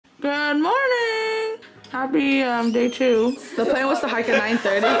Good morning. Happy day 2. The plan was to hike at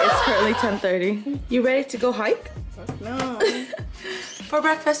 9:30. It's currently 10:30. You ready to go hike? No. For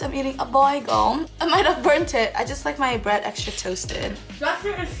breakfast, I'm eating a boilgone. I might have burnt it. I just like my bread extra toasted. That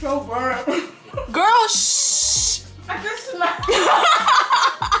shit is so burnt. Girl, shh. I can smell it.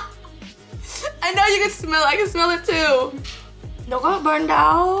 I know you can smell it. I can smell it too. Don't got burned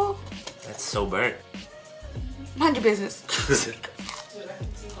out. That's so burnt. Mind your business.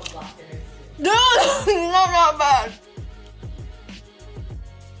 Dude, not bad.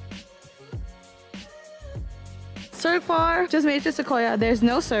 So far, just made it to Sequoia. There's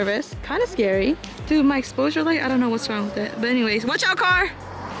no service. Kind of scary. Dude, my exposure light, I don't know what's wrong with it. But anyways, watch out, car.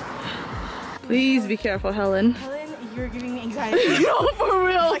 Please be careful, Helen. Helen, you're giving me anxiety. No, for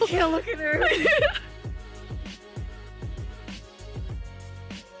real. I can't look at her.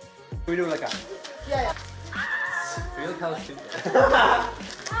 We do like a. Yeah. We look how stupid.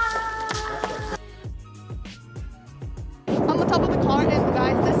 On the top of the car, and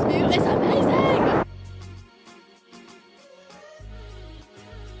guys, this view is amazing.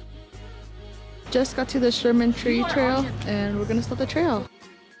 Just got to the Sherman Tree Trail, and we're gonna start the trail.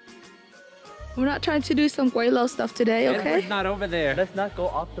 We're not trying to do some Guaylo stuff today, okay? Edward's not over there. Let's not go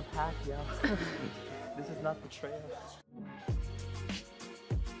off the path, yeah. This is not the trail.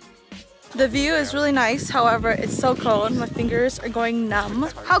 The view is really nice, however, it's so cold. My fingers are going numb.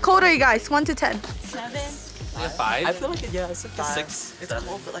 How cold are you guys? 1 to 10. 7. Like a 5? I feel like it's like a 6. It's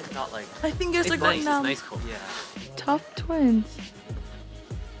cold, but like not like. My fingers are going numb. It's nice cold. Yeah. Tough twins.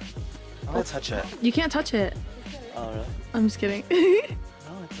 I want to touch it. You can't touch it. Oh, really? I'm just kidding. No,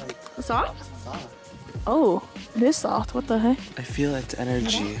 it's like Soft? soft. Oh, it is soft. What the heck? I feel its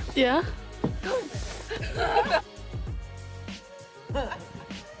energy. Yeah?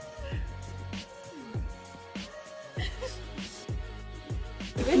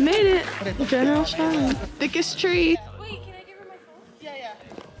 We made it. General Sherman. Thickest tree. Wait, can I give her my phone? Yeah.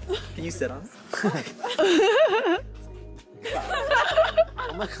 Can you sit on it?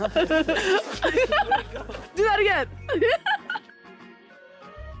 Oh my god. Do that again.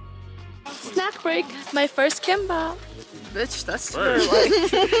 Snack break. My first kimbap. Bitch, that's your like,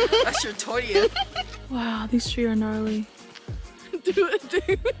 that's your 20th. Wow, these trees are gnarly. Do it,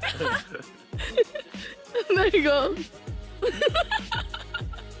 dude. There you go.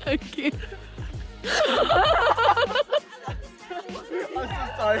 I can't. I'm so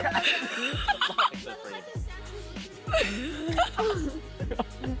sorry.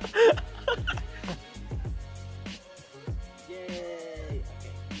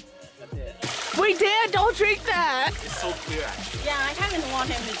 Wait, Dad, don't drink that. It's so clear, actually. Yeah, I kind of want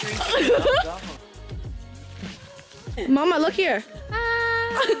him to drink it. Mama, look here.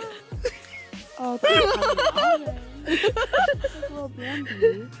 Oh,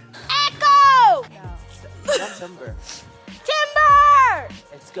 Echo! Not timber. Timber!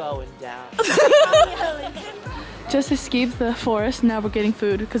 It's going down. Just escaped the forest. Now we're getting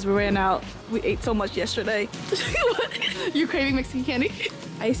food because we ran out. We ate so much yesterday. You craving Mexican candy?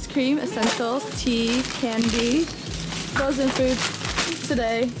 Ice cream, essentials, tea, candy, frozen food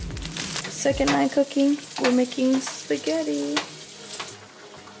today. Second night cooking. We're making spaghetti.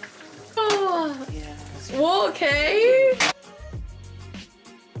 Oh, Yeah. well, okay.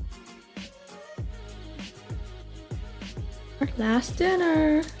 Our last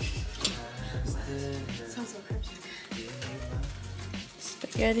dinner. Sounds so cryptic.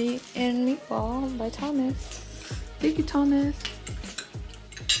 Spaghetti and meatball by Thomas. Thank you, Thomas.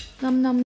 Num num.